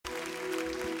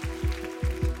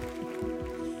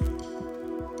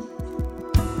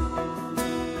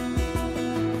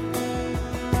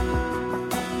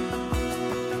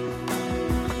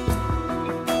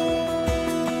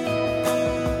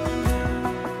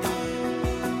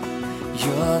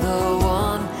You're the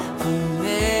one who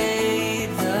made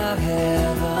the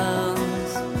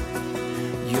heavens.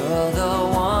 You're the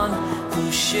one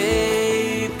who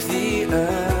shaped the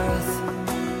earth.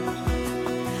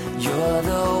 You're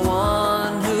the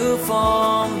one who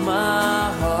formed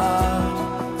my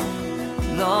heart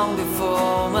long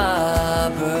before my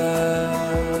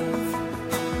birth.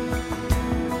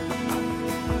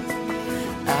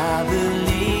 I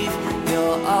believe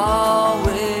you'll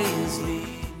always lead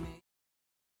me.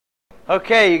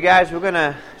 Okay, you guys,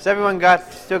 has everyone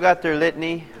still got their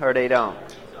litany, or they don't?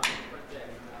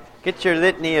 Get your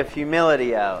litany of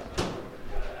humility out.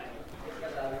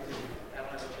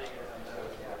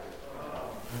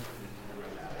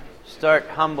 Start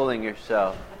humbling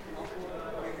yourself.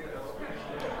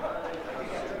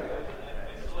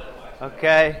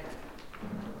 Okay?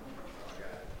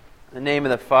 In the name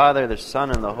of the Father, the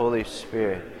Son, and the Holy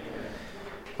Spirit.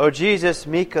 O Jesus,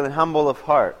 meek and humble of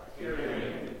heart,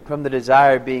 from the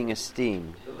desire of being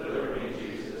esteemed,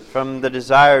 from the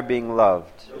desire of being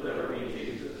loved,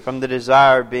 from the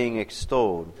desire of being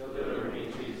extolled,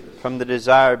 from the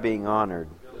desire of being honored,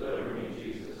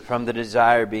 from the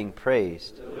desire of being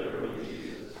praised,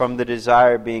 from the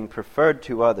desire of being preferred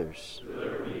to others,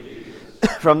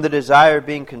 from the desire of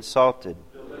being consulted,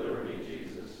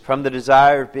 from the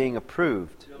desire of being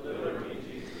approved,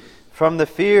 from the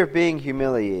fear of being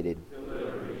humiliated,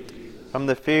 from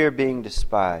the fear of being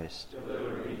despised,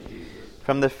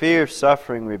 from the fear of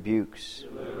suffering rebukes,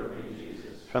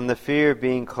 from the fear of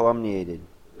being calumniated,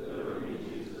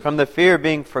 from the fear of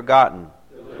being forgotten,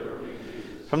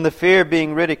 from the fear of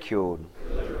being ridiculed,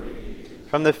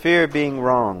 from the fear of being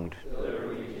wronged,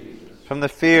 from the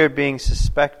fear of being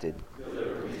suspected,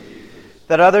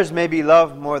 that others may be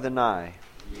loved more than I,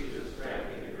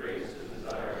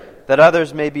 that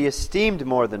others may be esteemed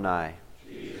more than I,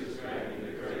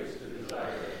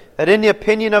 that in the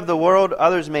opinion of the world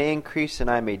others may increase and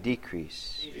I may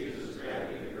decrease,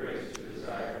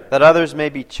 that others may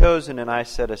be chosen and I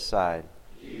set aside,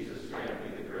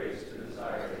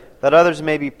 that others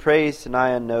may be praised and I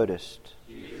unnoticed,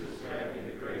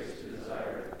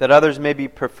 that others may be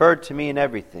preferred to me in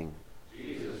everything,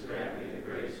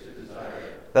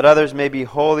 that others may be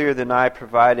holier than I,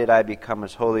 provided I become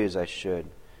as holy as I should.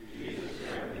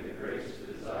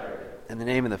 In the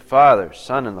name of the Father,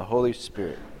 Son, and the Holy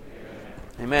Spirit.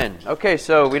 Amen. Okay,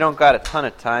 so we don't got a ton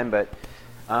of time, but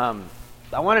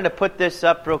I wanted to put this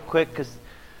up real quick because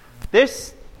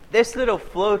this little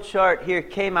flow chart here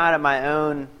came out of my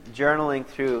own journaling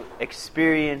through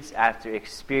experience after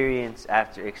experience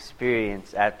after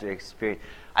experience after experience.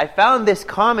 I found this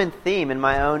common theme in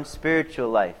my own spiritual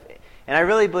life, and I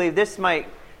really believe this might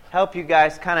help you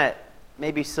guys kind of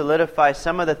maybe solidify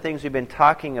some of the things we've been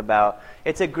talking about.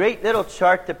 It's a great little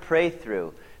chart to pray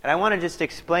through. And I want to just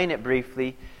explain it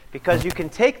briefly because you can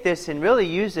take this and really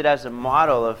use it as a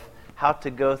model of how to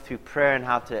go through prayer and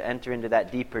how to enter into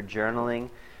that deeper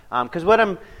journaling. Because what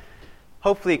I'm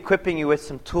hopefully equipping you with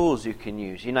some tools you can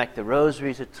use. You know, like the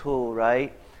rosary's a tool,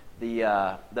 right?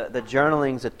 The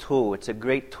journaling's a tool. It's a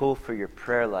great tool for your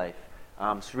prayer life.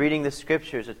 So reading the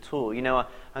scriptures is a tool. You know,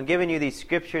 I'm giving you these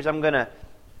scriptures. I'm going to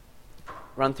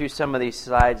run through some of these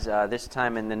slides this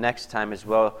time and the next time as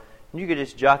well. You could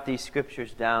just jot these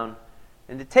scriptures down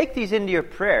and to take these into your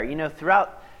prayer. You know,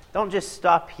 throughout, don't just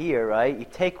stop here, right? You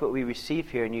take what we receive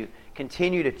here and you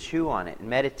continue to chew on it and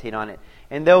meditate on it.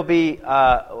 And there'll be,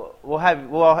 you'll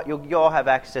all have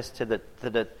access to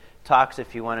the talks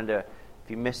if you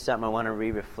missed something or want to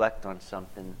reflect on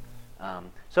something.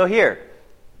 So here,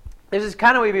 this is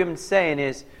kind of what we've been saying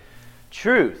is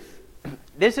truth.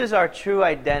 This is our true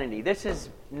identity. This is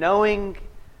knowing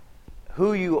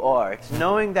who you are. It's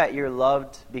knowing that you're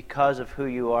loved because of who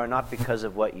you are, not because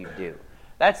of what you do.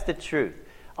 That's the truth.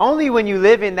 Only when you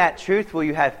live in that truth will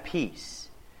you have peace.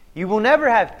 You will never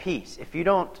have peace if you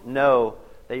don't know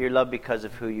that you're loved because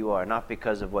of who you are, not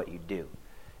because of what you do.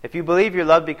 If you believe you're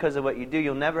loved because of what you do,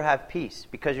 you'll never have peace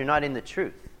because you're not in the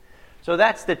truth. So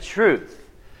that's the truth.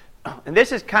 And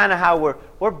this is kind of how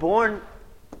we're born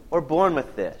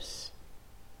with this.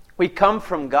 We come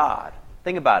from God.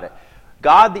 Think about it.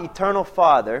 God, the eternal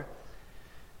Father,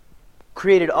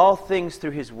 created all things through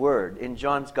His Word. In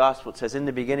John's Gospel it says, in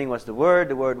the beginning was the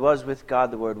Word was with God,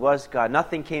 the Word was God.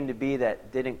 Nothing came to be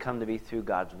that didn't come to be through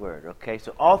God's Word. Okay,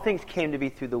 so all things came to be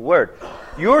through the Word.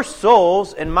 Your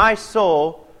souls and my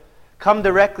soul come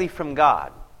directly from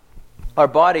God. Our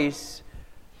bodies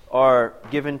are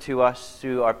given to us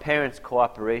through our parents'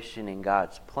 cooperation in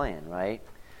God's plan, right?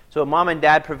 So mom and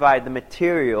dad provide the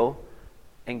material,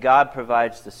 and God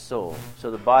provides the soul.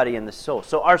 So the body and the soul.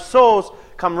 So our souls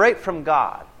come right from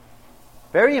God.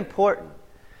 Very important.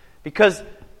 Because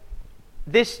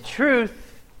this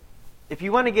truth, if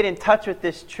you want to get in touch with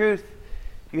this truth,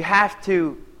 you have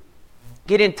to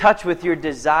get in touch with your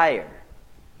desire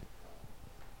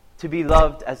to be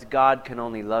loved as God can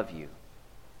only love you.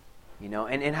 You know,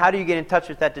 and how do you get in touch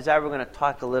with that desire? We're going to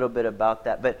talk a little bit about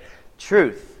that. But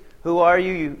truth, who are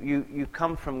you? You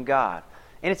come from God.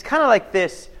 And it's kind of like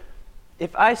this.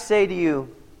 If I say to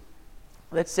you,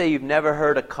 let's say you've never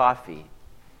heard of coffee,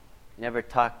 never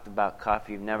talked about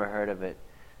coffee, you've never heard of it,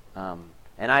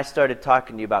 and I started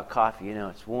talking to you about coffee. You know,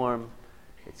 it's warm,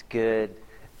 it's good,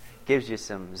 gives you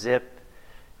some zip,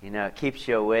 you know, it keeps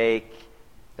you awake.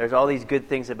 There's all these good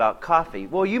things about coffee.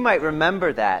 Well, you might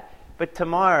remember that, but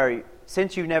tomorrow,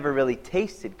 since you've never really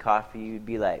tasted coffee, you'd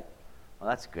be like, well,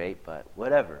 that's great, but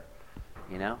whatever,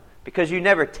 you know, because you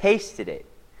never tasted it.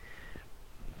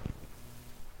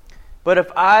 But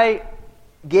if I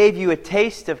gave you a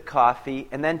taste of coffee,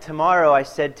 and then tomorrow I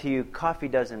said to you, coffee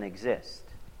doesn't exist,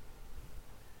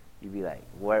 you'd be like,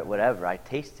 whatever, I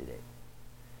tasted it.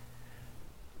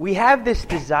 We have this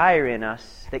desire in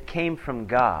us that came from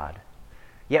God,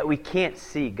 yet we can't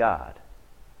see God.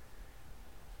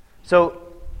 So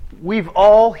we've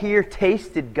all here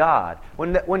tasted God.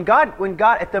 When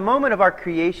God, at the moment of our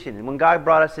creation, when God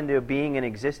brought us into being and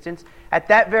existence, at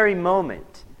that very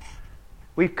moment,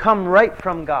 we've come right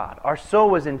from God. Our soul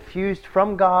was infused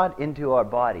from God into our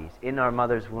bodies, in our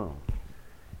mother's womb.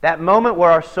 That moment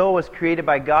where our soul was created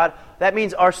by God, that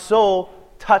means our soul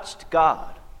touched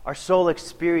God. Our soul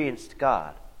experienced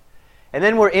God. And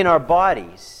then we're in our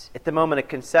bodies. At the moment of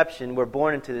conception, we're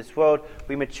born into this world.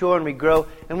 We mature and we grow.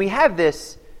 And we have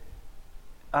this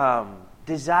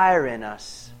desire in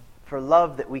us for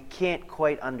love that we can't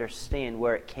quite understand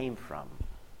where it came from.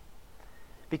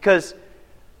 Because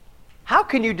how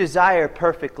can you desire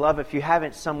perfect love if you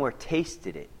haven't somewhere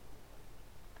tasted it?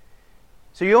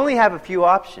 So you only have a few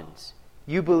options.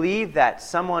 You believe that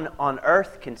someone on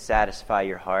earth can satisfy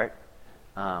your heart.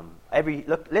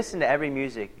 Listen to every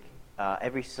music,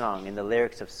 every song, and the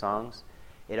lyrics of songs.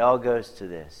 It all goes to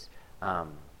this: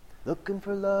 looking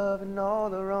for love in all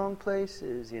the wrong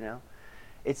places. You know,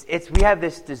 we have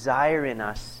this desire in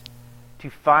us to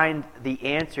find the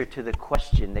answer to the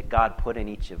question that God put in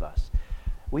each of us.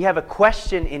 We have a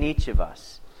question in each of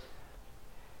us,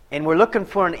 and we're looking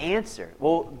for an answer.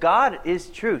 Well, God is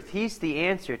truth. He's the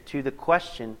answer to the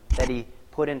question that He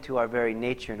put into our very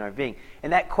nature and our being.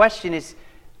 And that question is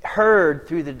heard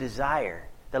through the desire,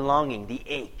 the longing, the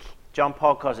ache. John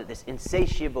Paul calls it this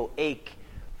insatiable ache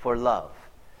for love.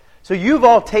 So you've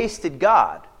all tasted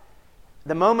God.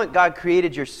 The moment God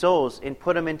created your souls and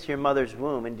put them into your mother's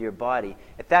womb, into your body,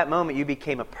 at that moment you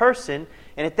became a person,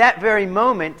 and at that very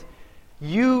moment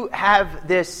you have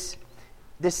this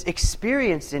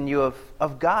experience in you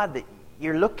of God, that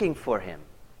you're looking for Him.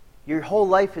 Your whole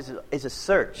life is a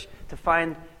search to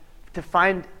find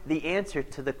the answer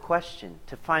to the question,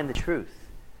 to find the truth.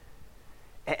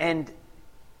 And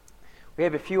we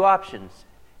have a few options.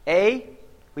 A,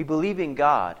 we believe in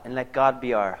God and let God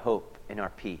be our hope and our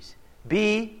peace.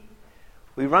 B,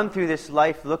 we run through this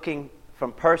life looking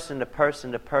from person to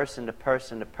person to person to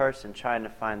person to person, trying to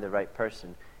find the right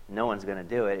person. No one's going to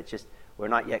do it. It's just we're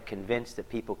not yet convinced that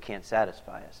people can't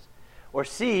satisfy us. Or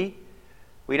C,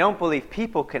 we don't believe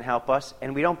people can help us,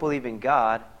 and we don't believe in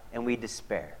God, and we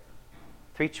despair.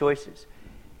 3 choices.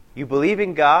 You believe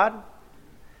in God,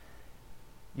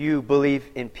 you believe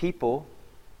in people,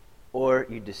 or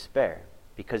you despair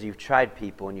because you've tried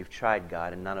people and you've tried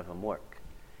God and none of them work.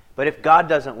 But if God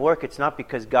doesn't work, it's not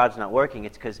because God's not working,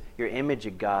 it's because your image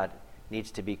of God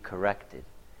needs to be corrected.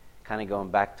 Kind of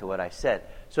going back to what I said.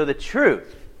 So the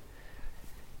truth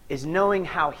is knowing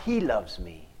how He loves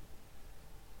me.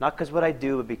 Not because what I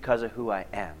do, but because of who I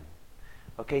am.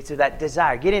 Okay, so that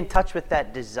desire. Get in touch with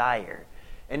that desire.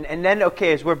 And then,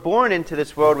 okay, as we're born into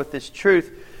this world with this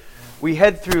truth, we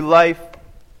head through life.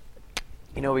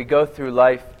 You know, we go through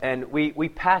life, and we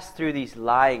pass through these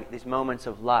moments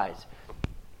of lies.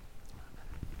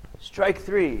 Strike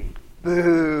 3.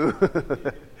 Boo.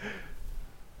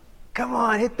 Come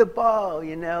on, hit the ball,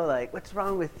 you know, like, what's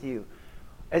wrong with you?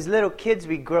 As little kids,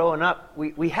 we growing up,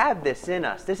 we have this in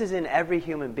us. This is in every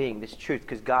human being, this truth,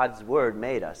 because God's Word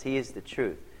made us. He is the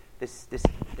truth. This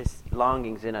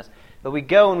longing's in us. But we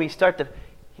go and we start to,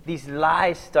 these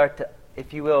lies start to,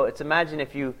 if you will, imagine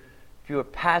if you were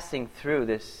passing through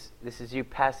this is you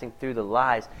passing through the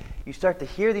lies. You start to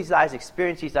hear these lies,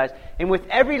 experience these lies, and with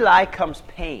every lie comes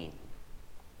pain.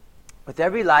 With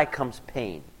every lie comes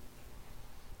pain.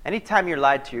 Anytime you're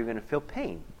lied to, you're going to feel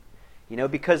pain. You know,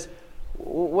 because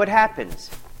what happens?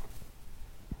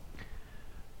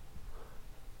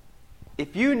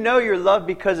 if you know you're loved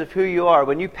because of who you are,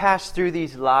 when you pass through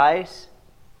these lies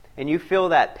and you feel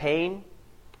that pain,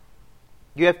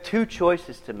 you have two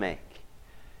choices to make.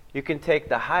 You can take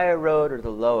the higher road or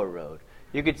the lower road.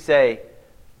 You could say,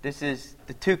 this is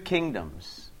the two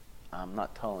kingdoms. I'm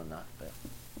not tall enough, but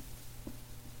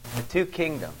the two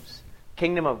kingdoms.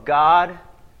 Kingdom of God,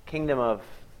 kingdom of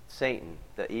Satan,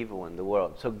 the evil one, the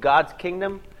world. So God's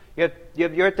kingdom,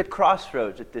 you're at the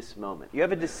crossroads at this moment. You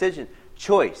have a decision,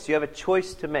 choice. You have a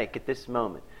choice to make at this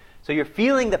moment. So you're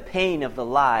feeling the pain of the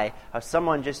lie of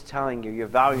someone just telling you your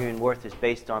value and worth is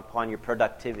based upon your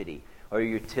productivity or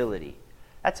your utility.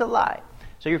 That's a lie.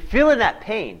 So you're feeling that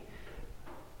pain.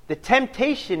 The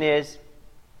temptation is,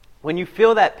 when you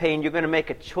feel that pain, you're going to make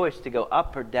a choice to go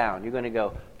up or down. You're going to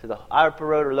go to the upper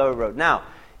road or lower road. Now,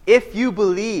 if you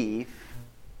believe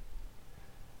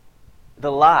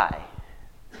the lie,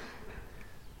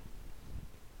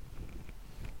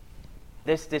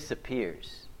 this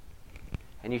disappears.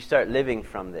 And you start living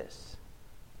from this.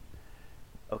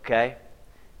 Okay?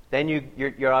 Then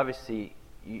you're obviously,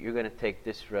 you're going to take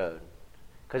this road.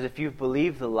 Because if you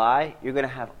believe the lie, you're going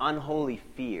to have unholy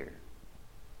fear.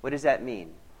 What does that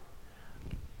mean?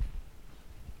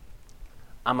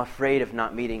 I'm afraid of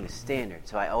not meeting the standard,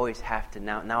 so I always have to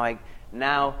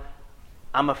now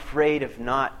I'm afraid of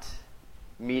not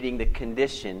meeting the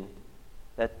condition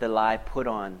that the lie put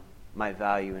on my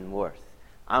value and worth.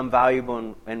 I'm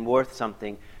valuable and worth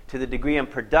something to the degree I'm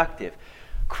productive.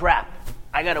 Crap,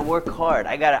 I got to work hard.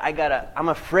 I'm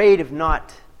afraid of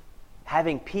not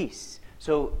having peace.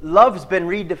 So love's been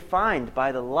redefined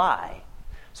by the lie.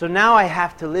 So now I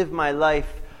have to live my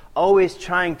life always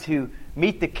trying to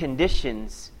meet the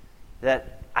conditions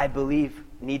that I believe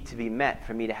need to be met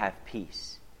for me to have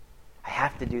peace. I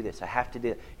have to do this. I have to do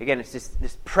it. Again, it's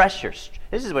this pressure.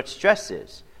 This is what stress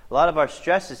is. A lot of our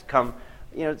stresses come,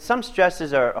 some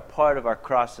stresses are a part of our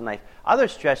cross in life. Other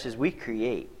stresses we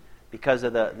create because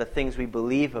of the things we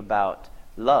believe about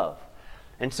love.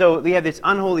 And so we have this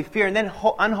unholy fear and then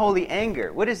unholy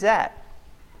anger. What is that?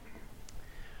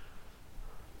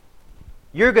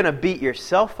 You're going to beat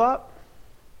yourself up.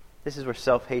 This is where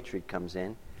self-hatred comes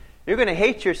in. You're going to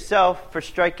hate yourself for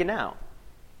striking out.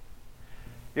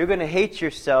 You're going to hate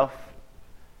yourself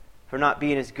for not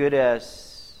being as good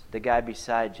as the guy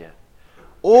beside you.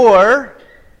 Or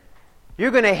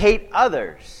you're going to hate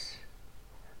others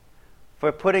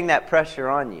for putting that pressure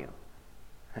on you.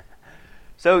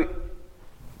 So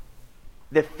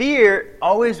the fear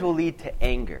always will lead to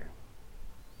anger.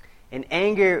 And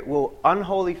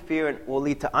unholy fear will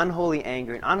lead to unholy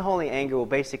anger. And unholy anger will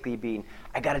basically be,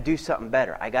 I got to do something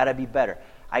better. I got to be better.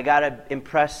 I got to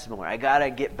impress more. I got to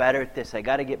get better at this. I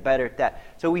got to get better at that.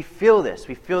 So we feel this.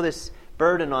 We feel this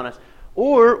burden on us.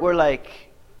 Or we're like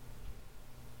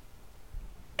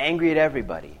angry at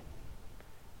everybody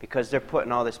because they're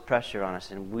putting all this pressure on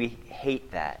us. And we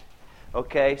hate that.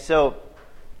 Okay? So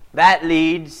that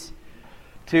leads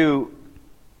to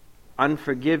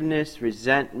unforgiveness,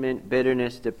 resentment,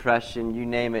 bitterness, depression, you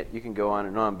name it, you can go on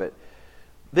and on. But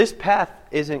this path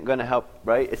isn't going to help,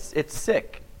 right? It's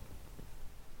sick.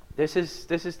 This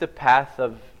is the path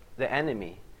of the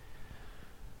enemy.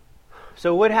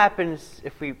 So what happens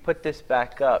if we put this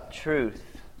back up? Truth.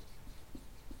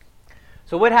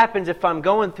 So what happens if I'm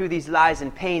going through these lies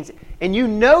and pains, and you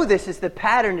know this is the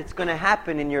pattern that's going to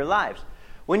happen in your lives?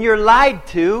 When you're lied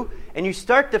to and you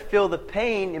start to feel the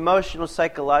pain, emotional,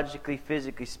 psychologically,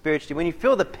 physically, spiritually, when you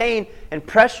feel the pain and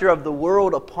pressure of the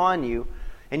world upon you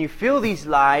and you feel these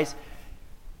lies,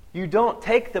 you don't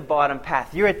take the bottom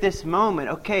path. You're at this moment,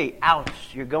 okay, ouch,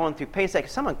 you're going through pain. It's like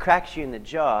if someone cracks you in the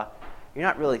jaw, you're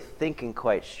not really thinking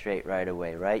quite straight right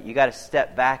away, right? You got to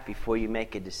step back before you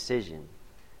make a decision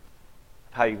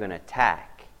of how you're going to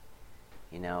attack,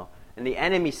 And the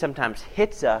enemy sometimes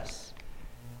hits us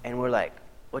and we're like,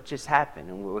 what just happened?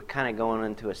 And we're kind of going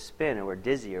into a spin or we're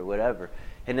dizzy or whatever.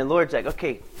 And the Lord's like,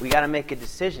 okay, we got to make a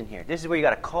decision here. This is where you got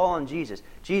to call on Jesus.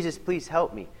 Jesus, please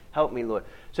help me. Help me, Lord.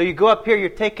 So you go up here, you're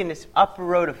taking this upper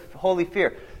road of holy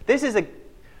fear. This is a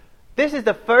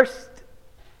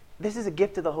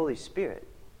gift of the Holy Spirit.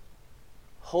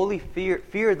 Holy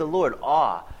fear of the Lord,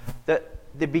 awe.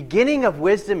 The beginning of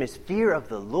wisdom is fear of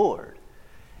the Lord.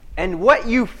 And what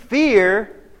you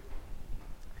fear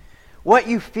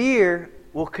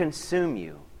will consume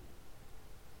you.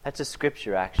 That's a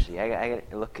scripture, actually. I got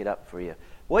to look it up for you.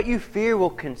 What you fear will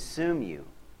consume you.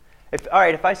 If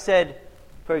I said,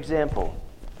 for example,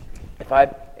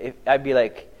 I'd be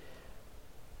like,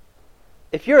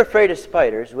 if you're afraid of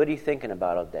spiders, what are you thinking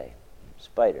about all day?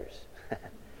 Spiders.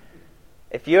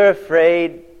 If you're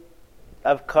afraid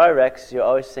of car wrecks, you're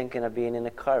always thinking of being in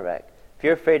a car wreck. If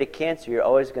you're afraid of cancer, you're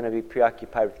always going to be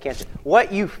preoccupied with cancer.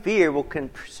 What you fear will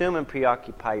consume and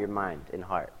preoccupy your mind and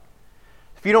heart.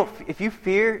 If you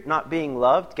fear not being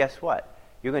loved, guess what?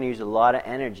 You're going to use a lot of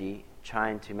energy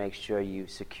trying to make sure you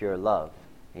secure love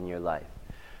in your life.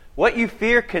 What you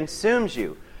fear consumes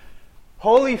you.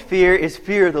 Holy fear is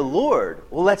fear of the Lord.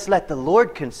 Well, let's let the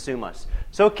Lord consume us.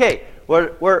 So, okay,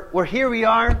 we're here we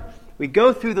are. We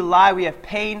go through the lie. We have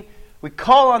pain. We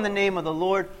call on the name of the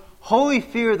Lord. Holy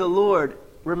fear of the Lord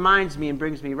reminds me and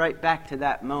brings me right back to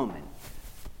that moment.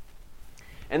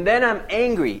 And then I'm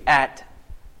angry at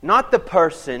not the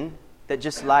person that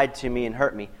just lied to me and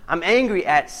hurt me. I'm angry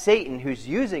at Satan who's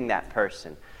using that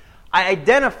person. I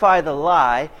identify the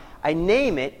lie, I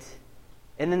name it,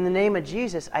 and in the name of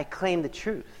Jesus, I claim the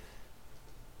truth.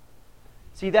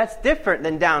 See, that's different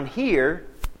than down here,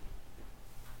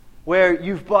 where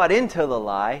you've bought into the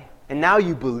lie, and now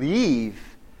you believe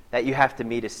that you have to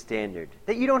meet a standard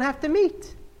that you don't have to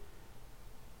meet.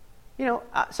 You know,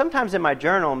 sometimes in my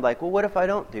journal, I'm like, well, what if I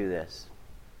don't do this?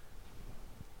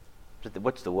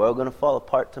 What's the world going to fall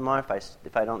apart tomorrow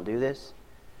if I don't do this?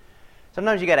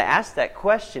 Sometimes you got to ask that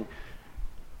question.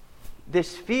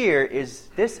 This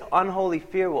unholy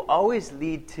fear will always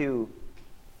lead to,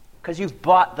 because you've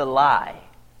bought the lie.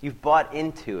 You've bought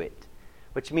into it.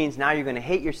 Which means now you're going to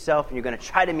hate yourself and you're going to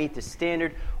try to meet the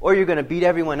standard, or you're going to beat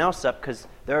everyone else up because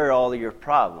they're all of your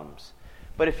problems.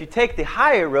 But if you take the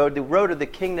higher road, the road of the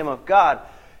kingdom of God,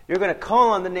 you're going to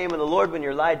call on the name of the Lord when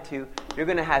you're lied to. You're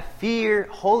going to have fear,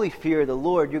 holy fear of the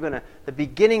Lord. The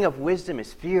beginning of wisdom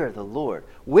is fear of the Lord.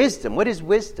 Wisdom, what is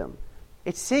wisdom?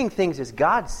 It's seeing things as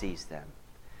God sees them.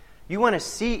 You want to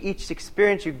see each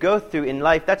experience you go through in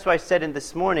life. That's why I said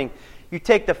this morning, you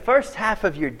take the first half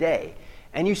of your day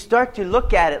and you start to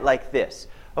look at it like this.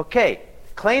 Okay,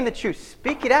 claim the truth.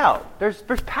 Speak it out. There's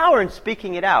power in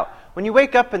speaking it out. When you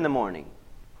wake up in the morning,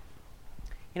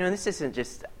 this isn't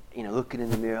just, looking in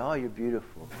the mirror, oh, you're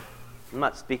beautiful. I'm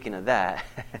not speaking of that.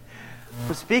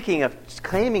 I'm speaking of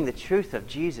claiming the truth of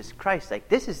Jesus Christ. Like,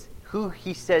 this is who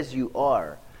He says you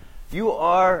are. You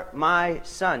are my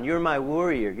son. You're my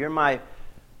warrior. You're my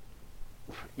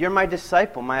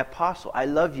disciple, my apostle. I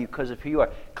love you because of who you are.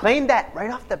 Claim that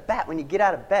right off the bat when you get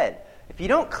out of bed. If you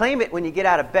don't claim it when you get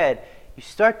out of bed, you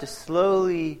start to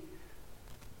slowly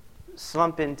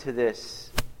slump into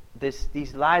this.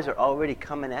 These lies are already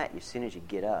coming at you as soon as you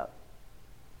get up.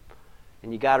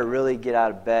 And you got to really get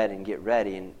out of bed and get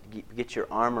ready and get your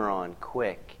armor on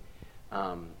quick.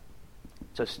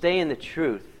 So stay in the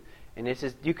truth. And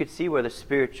you could see where the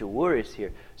spiritual war is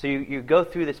here. So you go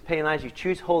through this pain lies, you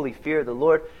choose holy fear of the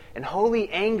Lord. And holy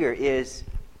anger is,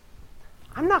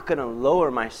 I'm not going to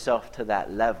lower myself to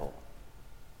that level.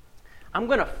 I'm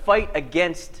going to fight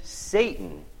against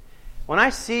Satan. When I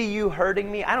see you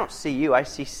hurting me, I don't see you. I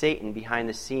see Satan behind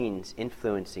the scenes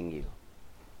influencing you.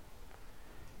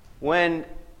 When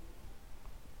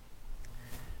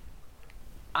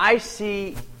I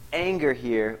see anger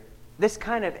here, this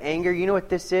kind of anger, you know what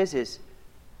this is? Is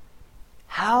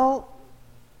how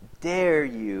dare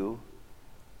you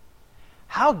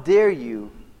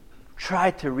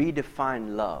try to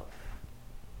redefine love?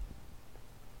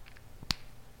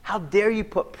 How dare you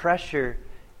put pressure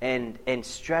and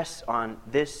stress on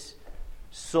this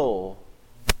soul?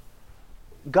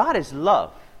 God is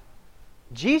love.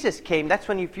 Jesus came, that's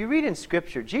when, if you read in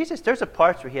Scripture, Jesus, there's a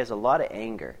parts where He has a lot of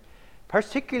anger.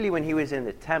 Particularly when He was in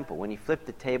the temple, when He flipped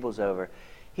the tables over.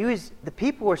 The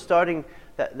people were starting,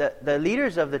 the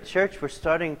leaders of the church were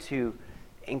starting to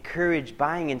encourage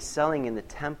buying and selling in the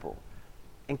temple.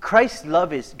 And God's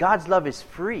love is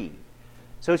free.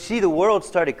 So see, the world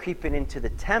started creeping into the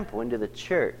temple, into the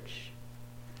church.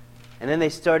 And then they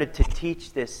started to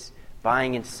teach this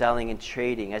buying and selling and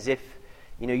trading as if,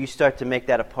 you start to make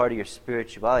that a part of your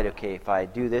spirituality. Okay, if I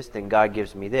do this, then God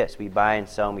gives me this. We buy and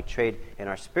sell and we trade in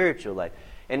our spiritual life.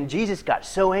 And Jesus got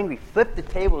so angry, flipped the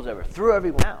tables over, threw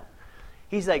everyone out.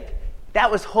 He's like,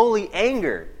 that was holy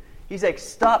anger. He's like,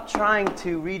 stop trying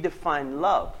to redefine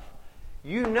love.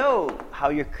 You know how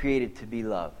you're created to be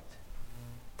loved.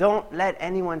 Don't let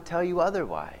anyone tell you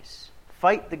otherwise.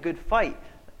 Fight the good fight.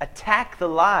 Attack the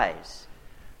lies.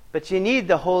 But you need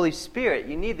the Holy Spirit.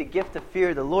 You need the gift of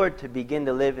fear of the Lord to begin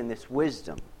to live in this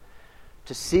wisdom,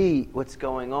 to see what's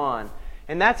going on.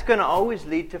 And that's going to always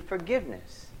lead to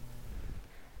forgiveness.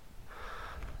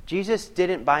 Jesus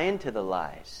didn't buy into the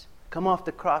lies. Come off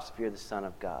the cross if you're the Son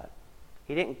of God.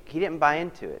 He didn't buy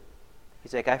into it.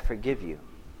 He's like, I forgive you.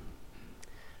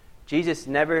 Jesus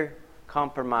never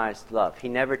compromised love. He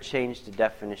never changed the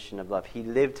definition of love. He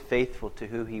lived faithful to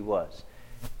who He was.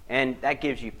 And that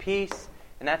gives you peace.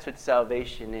 And that's what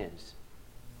salvation is.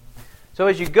 So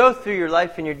as you go through your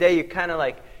life and your day, you're kind of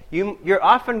like, you're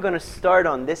often going to start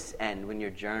on this end when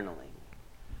you're journaling.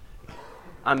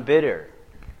 I'm bitter.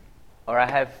 Or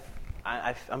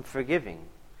I'm forgiving.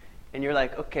 And you're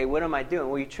like, okay, what am I doing?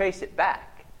 Well, you trace it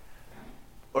back.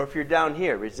 Or if you're down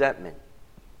here, resentment.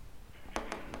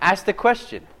 Ask the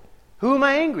question, who am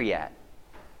I angry at?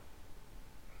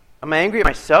 Am I angry at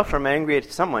myself or am I angry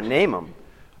at someone? Name them.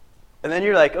 And then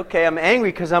you're like, okay, I'm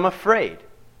angry because I'm afraid.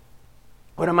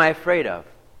 What am I afraid of?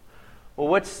 Well,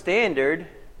 what standard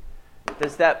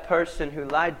does that person who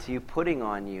lied to you putting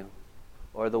on you?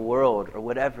 Or the world, or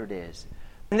whatever it is.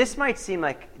 And this might seem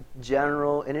like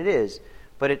general, and it is,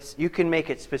 but you can make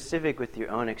it specific with your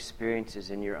own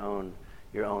experiences in your own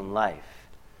life.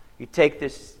 You take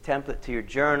this template to your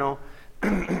journal,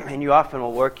 and you often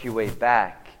will work your way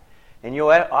back. And you'll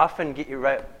often get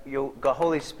the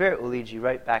Holy Spirit will lead you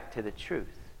right back to the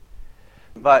truth.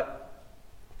 But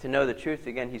to know the truth,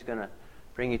 again, He's going to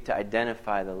bring you to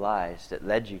identify the lies that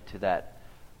led you to that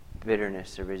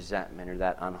bitterness or resentment or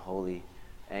that unholy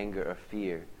anger or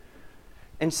fear.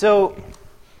 And so,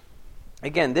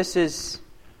 again, this is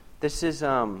just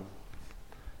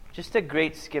a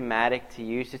great schematic to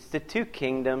use. It's the two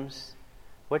kingdoms.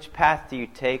 Which path do you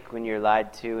take when you're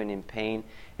lied to and in pain?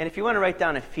 And if you want to write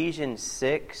down Ephesians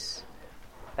 6,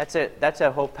 that's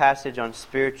a whole passage on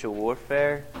spiritual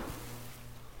warfare.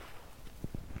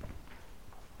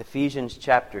 Ephesians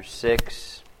chapter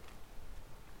 6.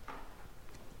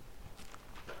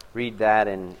 Read that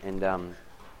and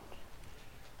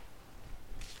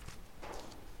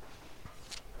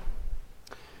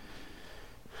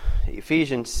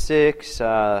Ephesians 6,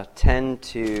 10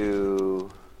 to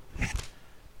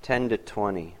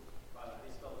 20.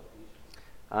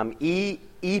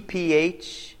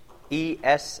 E-P-H-E-S-I-A-N-S.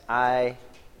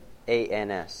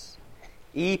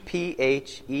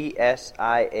 E-P-H-E-S-I-A-N-S.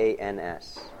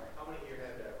 How many here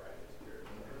have that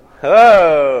right?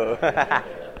 Oh!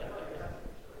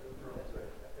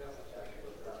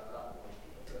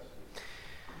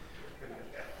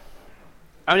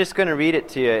 I'm just going to read it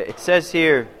to you. It says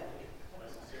here,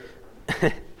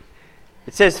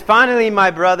 it says, "Finally,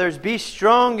 my brothers, be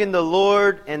strong in the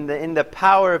Lord and in the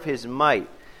power of His might.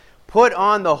 Put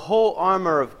on the whole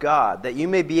armor of God, that you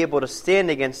may be able to stand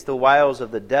against the wiles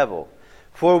of the devil.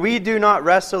 For we do not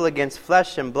wrestle against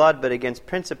flesh and blood, but against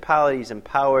principalities and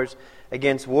powers,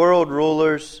 against world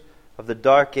rulers of the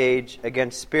dark age,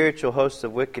 against spiritual hosts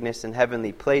of wickedness in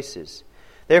heavenly places.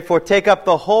 Therefore, take up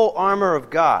the whole armor of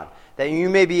God, that you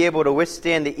may be able to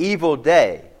withstand the evil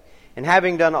day, and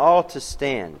having done all to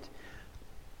stand."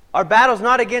 Our battle's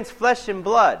not against flesh and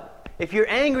blood. If you're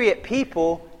angry at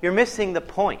people, you're missing the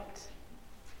point.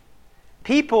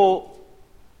 People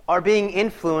are being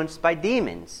influenced by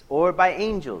demons or by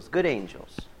angels, good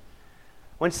angels.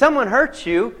 When someone hurts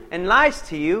you and lies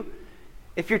to you,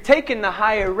 if you're taking the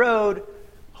higher road,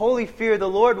 holy fear of the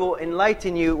Lord will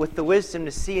enlighten you with the wisdom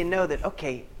to see and know that,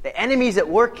 okay, the enemy's at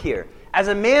work here. As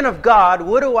a man of God,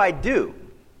 what do?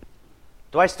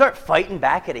 Do I start fighting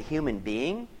back at a human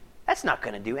being? That's not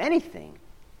going to do anything.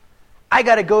 I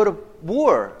got to go to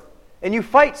war. And you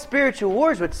fight spiritual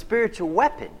wars with spiritual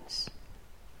weapons.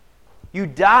 You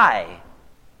die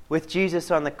with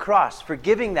Jesus on the cross,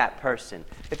 forgiving that person.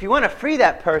 If you want to free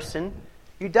that person,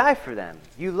 you die for them.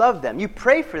 You love them. You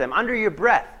pray for them under your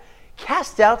breath.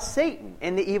 Cast out Satan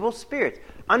and the evil spirits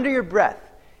under your breath.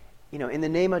 You know, in the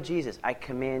name of Jesus, I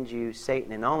command you,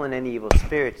 Satan, and all and any evil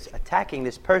spirits attacking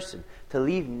this person to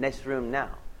leave this room now.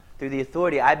 Through the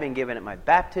authority I've been given at my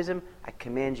baptism, I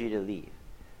command you to leave.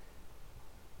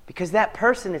 Because that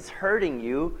person is hurting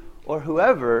you, or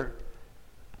whoever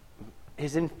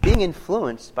is being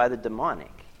influenced by the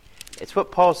demonic. It's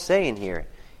what Paul's saying here.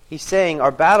 He's saying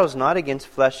our battle's not against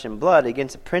flesh and blood,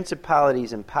 against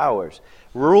principalities and powers,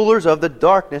 rulers of the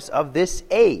darkness of this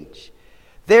age.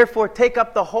 Therefore, take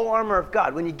up the whole armor of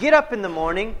God. When you get up in the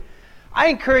morning, I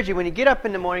encourage you, when you get up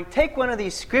in the morning, take one of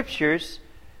these scriptures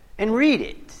and read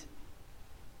it.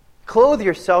 Clothe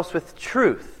yourselves with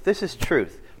truth. This is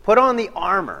truth. Put on the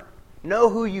armor. Know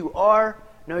who you are.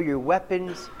 Know your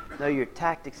weapons. Know your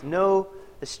tactics. Know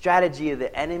the strategy of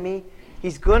the enemy.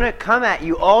 He's going to come at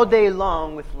you all day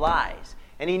long with lies.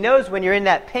 And he knows when you're in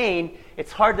that pain,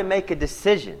 it's hard to make a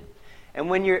decision. And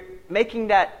when you're making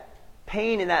that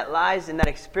pain and that lies and that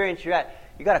experience you're at,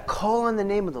 you got to call on the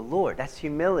name of the Lord. That's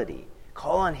humility.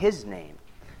 Call on His name.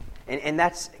 And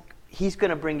He's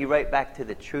going to bring you right back to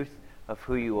the truth of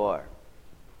who you are.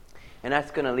 And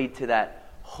that's going to lead to that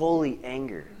holy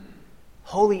anger.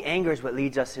 Holy anger is what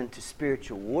leads us into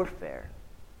spiritual warfare.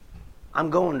 I'm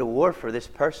going to war for this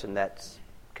person that's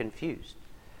confused.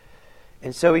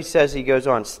 And so he says, he goes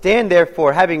on, stand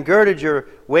therefore, having girded your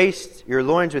waist, your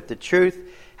loins with the truth,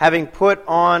 having put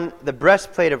on the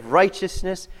breastplate of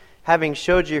righteousness, having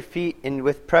showed your feet in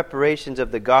with preparations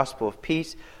of the gospel of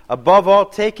peace, above all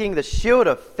taking the shield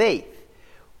of faith,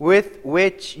 with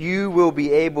which you will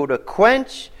be able to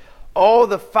quench all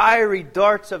the fiery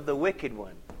darts of the wicked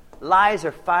one. Lies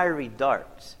are fiery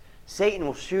darts. Satan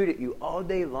will shoot at you all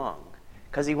day long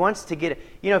because he wants to get,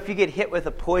 if you get hit with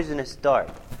a poisonous dart,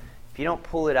 if you don't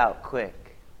pull it out quick,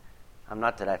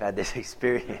 not that I've had this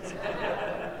experience,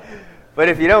 but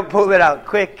if you don't pull it out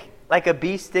quick, like a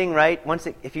bee sting, right?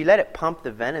 If you let it pump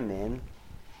the venom in,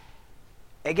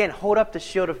 again, hold up the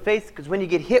shield of faith, because when you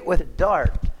get hit with a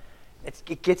dart,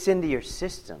 it gets into your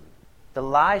system. The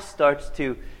lie starts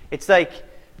to, it's like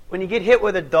when you get hit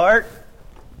with a dart,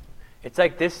 it's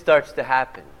like this starts to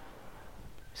happen.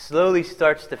 Slowly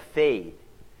starts to fade.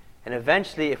 And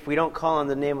eventually, if we don't call on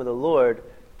the name of the Lord,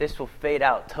 this will fade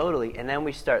out totally, and then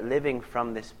we start living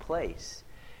from this place.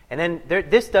 And then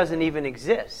this doesn't even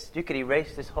exist. You could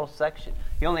erase this whole section.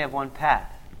 You only have one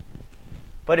path.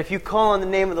 But if you call on the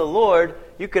name of the Lord,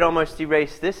 you could almost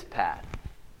erase this path.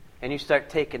 And you start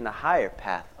taking the higher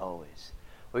path always,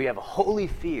 where you have a holy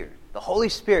fear. The Holy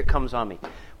Spirit comes on me.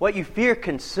 What you fear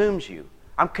consumes you.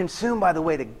 I'm consumed by the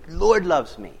way the Lord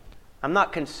loves me. I'm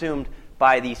not consumed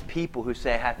by these people who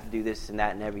say I have to do this and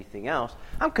that and everything else.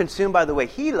 I'm consumed by the way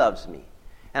He loves me.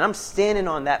 And I'm standing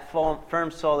on that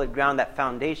firm, solid ground, that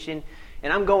foundation,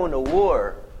 and I'm going to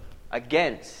war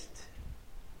against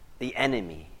the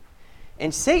enemy.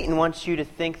 And Satan wants you to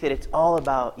think that it's all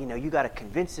about, you got to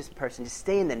convince this person to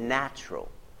stay in the natural.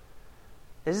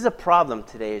 This is a problem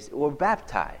today, is we're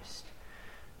baptized.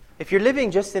 If you're living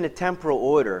just in a temporal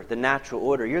order, the natural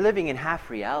order, you're living in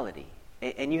half reality.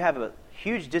 And you have a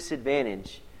huge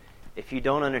disadvantage if you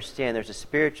don't understand there's a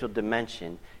spiritual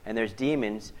dimension and there's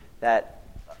demons that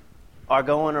are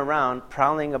going around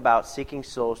prowling about seeking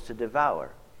souls to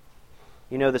devour.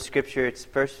 You know the scripture, it's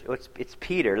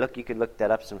Peter. Look, you could look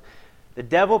that up some. The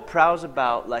devil prowls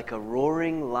about like a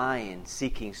roaring lion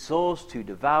seeking souls to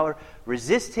devour.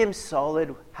 Resist him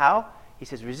solid. How? He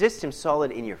says, resist him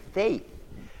solid in your faith.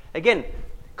 Again,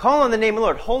 call on the name of the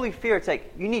Lord. Holy fear. It's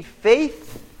like you need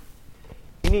faith.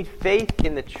 You need faith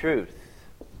in the truth.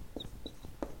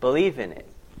 Believe in it.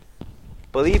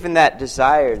 Believe in that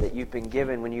desire that you've been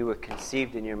given when you were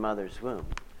conceived in your mother's womb.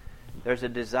 There's a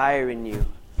desire in you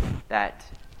that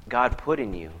God put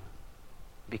in you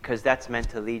because that's meant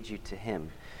to lead you to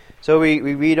Him. So we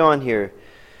read on here.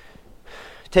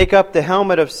 Take up the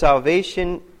helmet of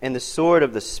salvation and the sword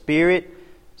of the Spirit.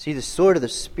 See, the sword of the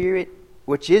Spirit,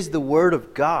 which is the Word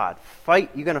of God. Fight.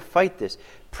 You're going to fight this.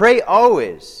 Pray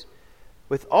always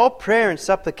with all prayer and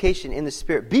supplication in the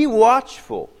Spirit. Be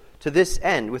watchful to this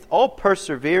end with all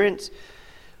perseverance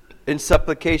and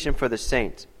supplication for the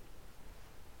saints.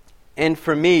 And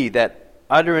for me, that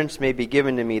utterance may be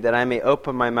given to me, that I may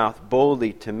open my mouth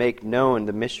boldly to make known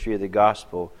the mystery of the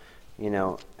gospel.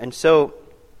 And so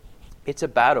it's a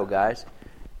battle, guys.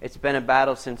 It's been a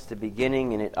battle since the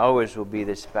beginning, and it always will be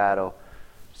this battle.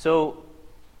 So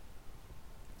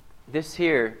this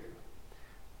here,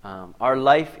 our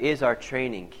life is our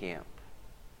training camp.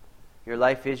 Your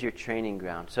life is your training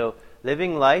ground. So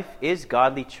living life is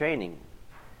godly training.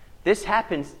 This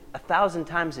happens 1,000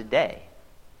 times a day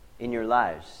in your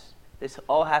lives. This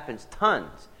all happens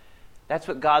tons. That's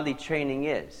what godly training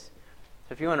is.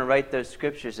 So if you want to write those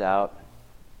scriptures out,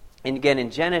 and again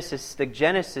in Genesis, the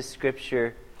Genesis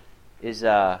scripture is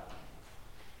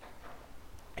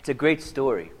it's a great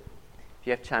story. If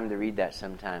you have time to read that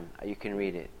sometime, you can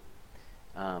read it.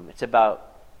 It's about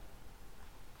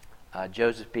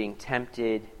Joseph being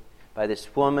tempted by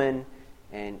this woman,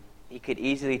 and he could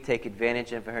easily take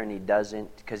advantage of her, and he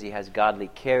doesn't because he has godly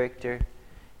character,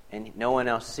 and no one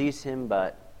else sees him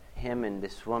but him and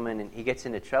this woman, and he gets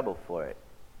into trouble for it.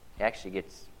 He actually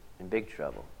gets in big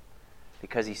trouble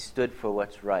because he stood for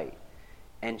what's right.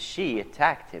 And she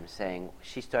attacked him, saying,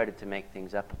 she started to make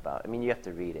things up about. You have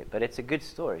to read it, but it's a good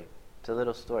story. It's a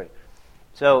little story.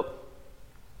 So,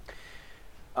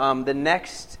 the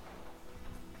next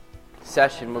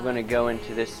session, we're going to go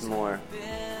into this more.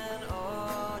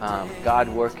 God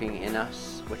working in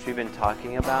us, which we've been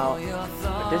talking about.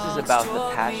 But this is about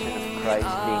the passion of Christ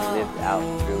being lived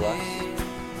out through us.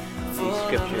 These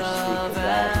scriptures speak of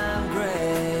that.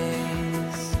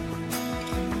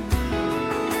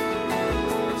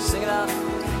 Sing it out.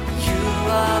 You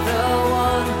are the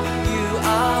one, you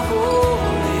are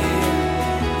holy.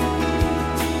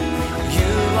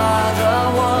 You are the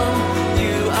one,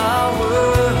 you are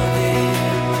worthy.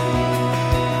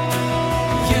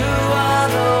 You are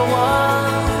the one,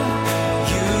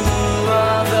 you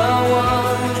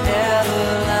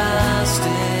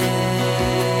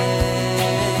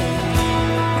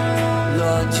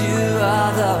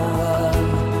are the one.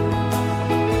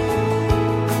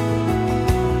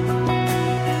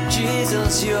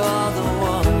 Jesus, you're the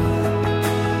one.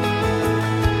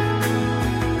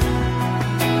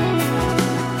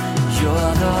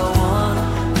 You're the one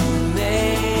who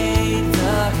made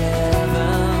the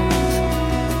heavens.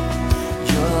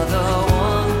 You're the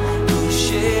one who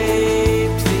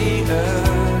shaped the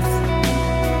earth.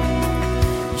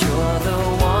 You're the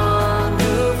one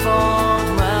who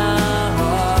formed my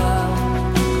heart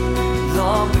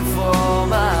long before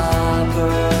my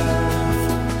birth.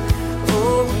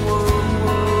 Oh, oh,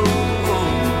 oh, oh.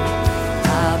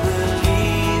 I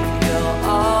believe you'll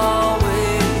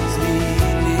always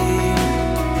lead me.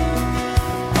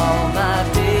 All my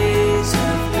days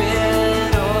have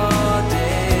been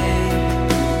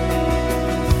ordained.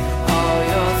 All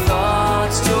your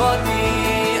thoughts toward me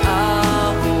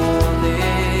are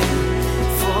holy,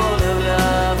 full of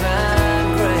love and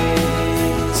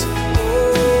grace. Oh,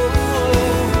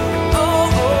 oh,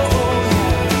 oh, oh.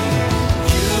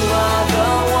 You are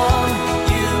the one,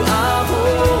 you are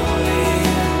holy.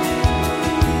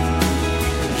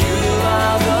 You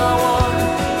are the one,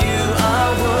 you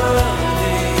are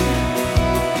worthy.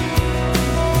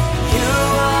 You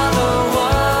are the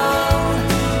one,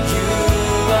 you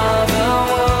are the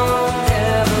one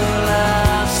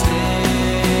everlasting.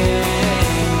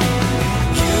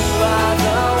 You are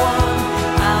the one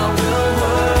I will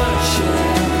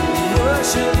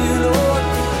worship you, Lord.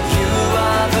 You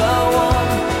are the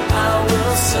one I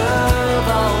will serve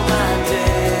all my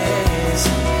days.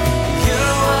 You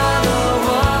are the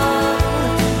one,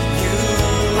 you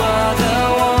are the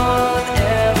one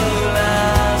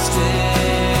everlasting.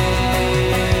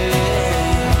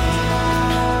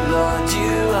 Lord,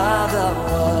 you are the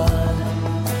one.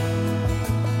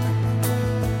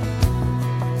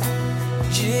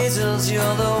 Jesus,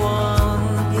 you're the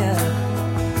one, yeah.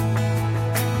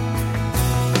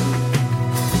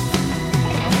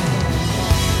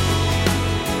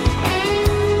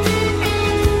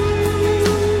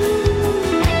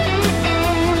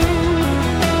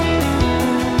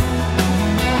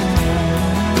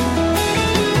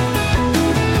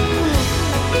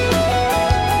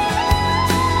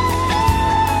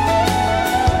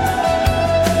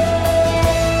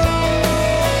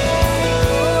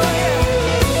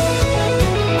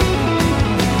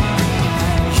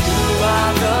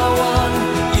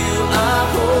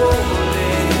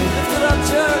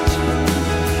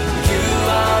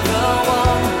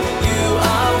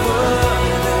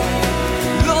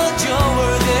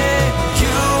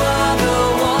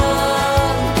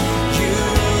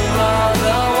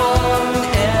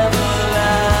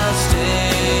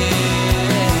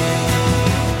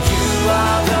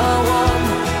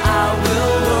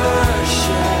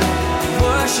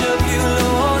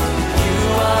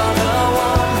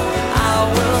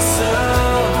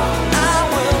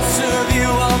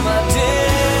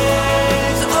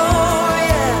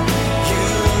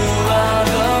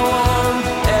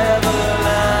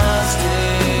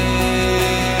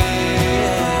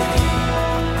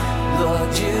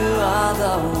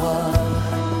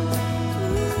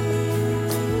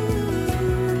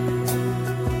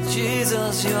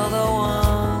 Jesus, you're the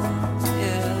one,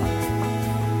 yeah.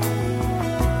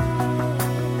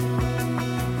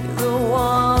 You're the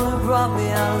one who brought me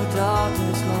out of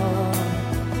darkness, Lord,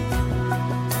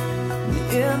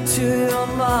 into your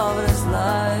marvelous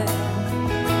light.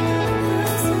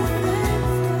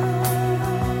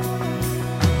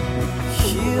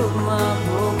 Healed my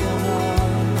broken heart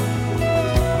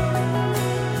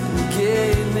and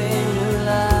gave me new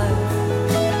life.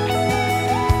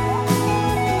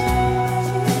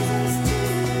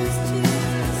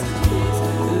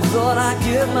 Lord, I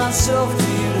give myself to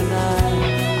you tonight.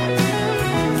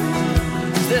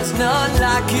 There's none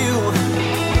like you.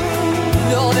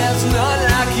 No, there's none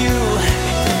like you.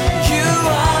 You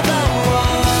are the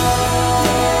one.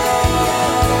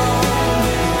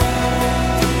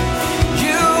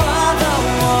 You are the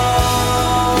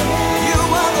one. You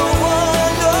are the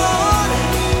one, Lord.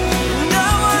 And I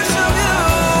worship you.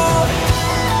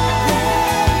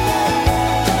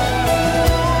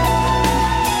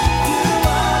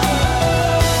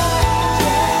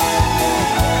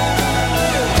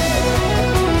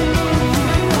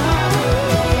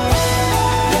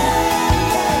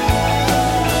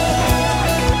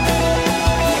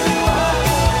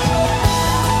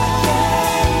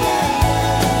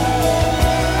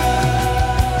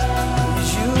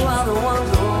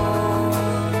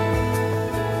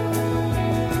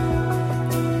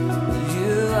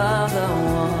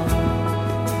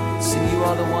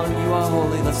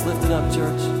 Let's lift it up,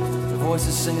 church. The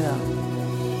voices sing it out.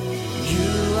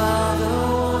 You are the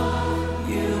one.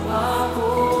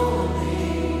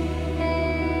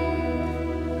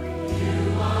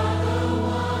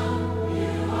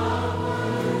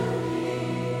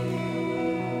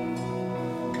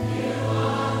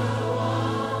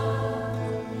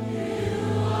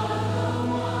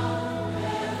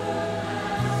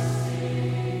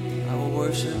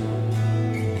 worship.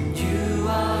 You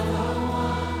are the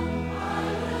one I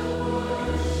will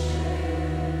worship.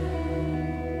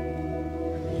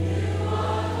 You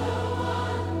are the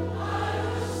one I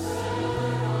will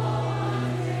serve all my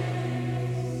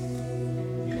days.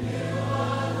 You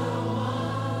are the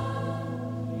one,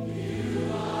 you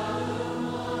are the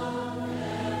one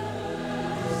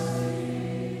everlasting.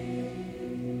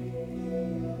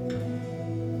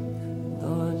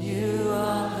 Lord, you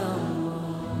are the one,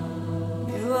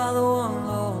 you are the one,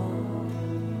 Lord.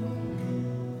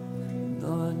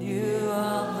 Lord, you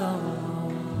are the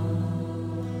one.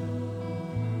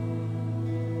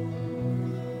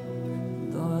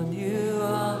 Lord, you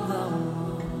are the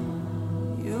one.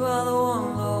 You are the one,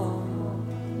 Lord.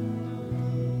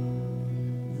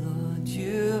 Lord,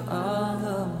 you are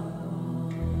the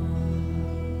one.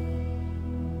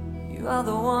 You are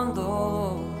the one,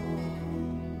 Lord.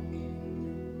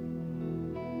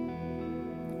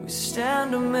 We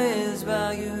stand amazed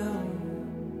by you.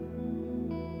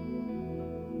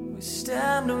 We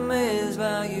stand amazed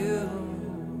by you.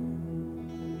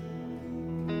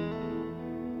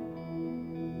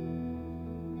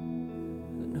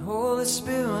 And Holy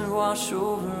Spirit, wash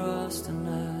over us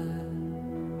tonight.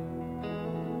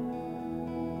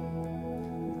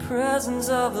 Presence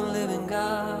of the living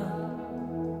God.